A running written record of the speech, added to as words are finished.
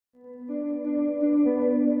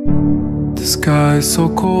The sky is so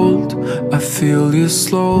cold, I feel you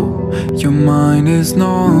slow. Your mind is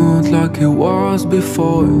not like it was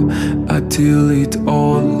before. I delete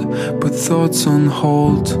all, put thoughts on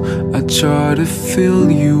hold. I try to feel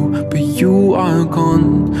you, but you are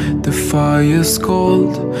gone. The fire's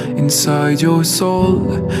cold inside your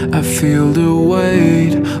soul. I feel the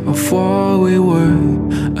weight of what we were.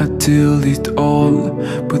 I delete all,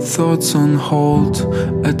 put thoughts on hold.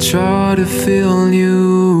 I try to feel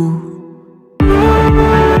you.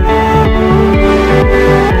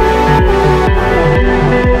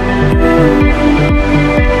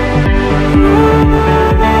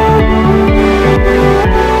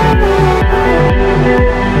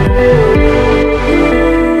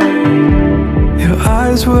 Your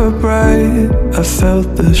eyes were bright, I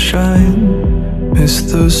felt the shine. Missed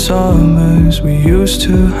those summers we used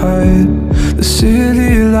to hide. The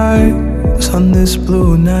city lights on this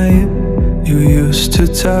blue night. You used to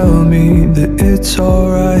tell me that it's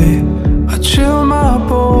alright. I chill my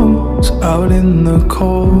bones out in the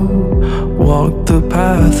cold. Walk the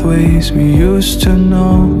pathways we used to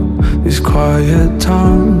know. These quiet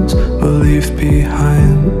towns we'll leave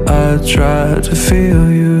behind. I try to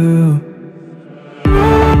feel you.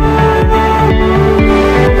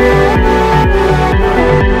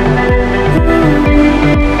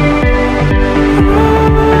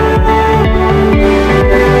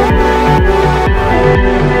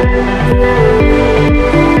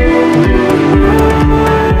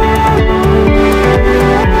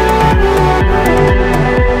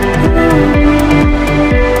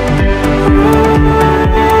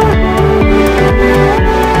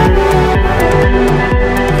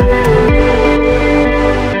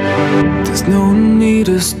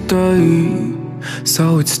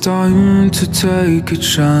 So it's time to take a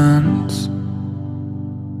chance.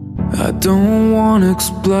 I don't wanna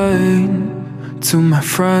explain to my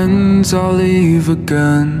friends. I'll leave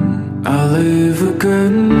again. I'll leave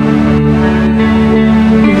again.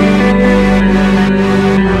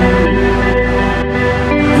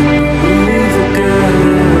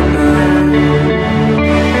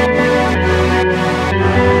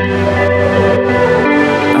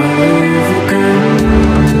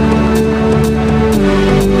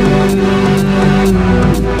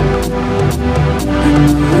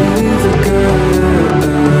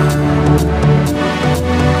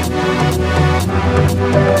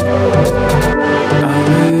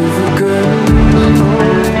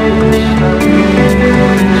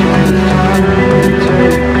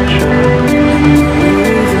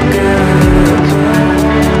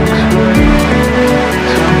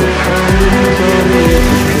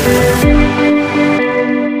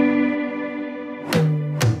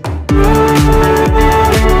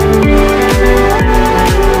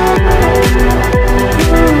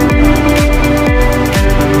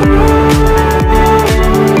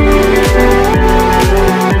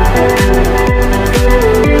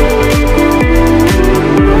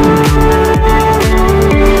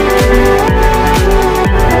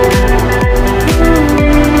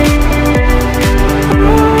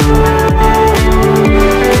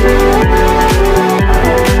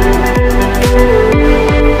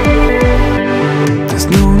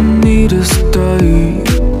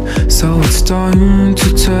 So it's time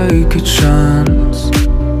to take a chance.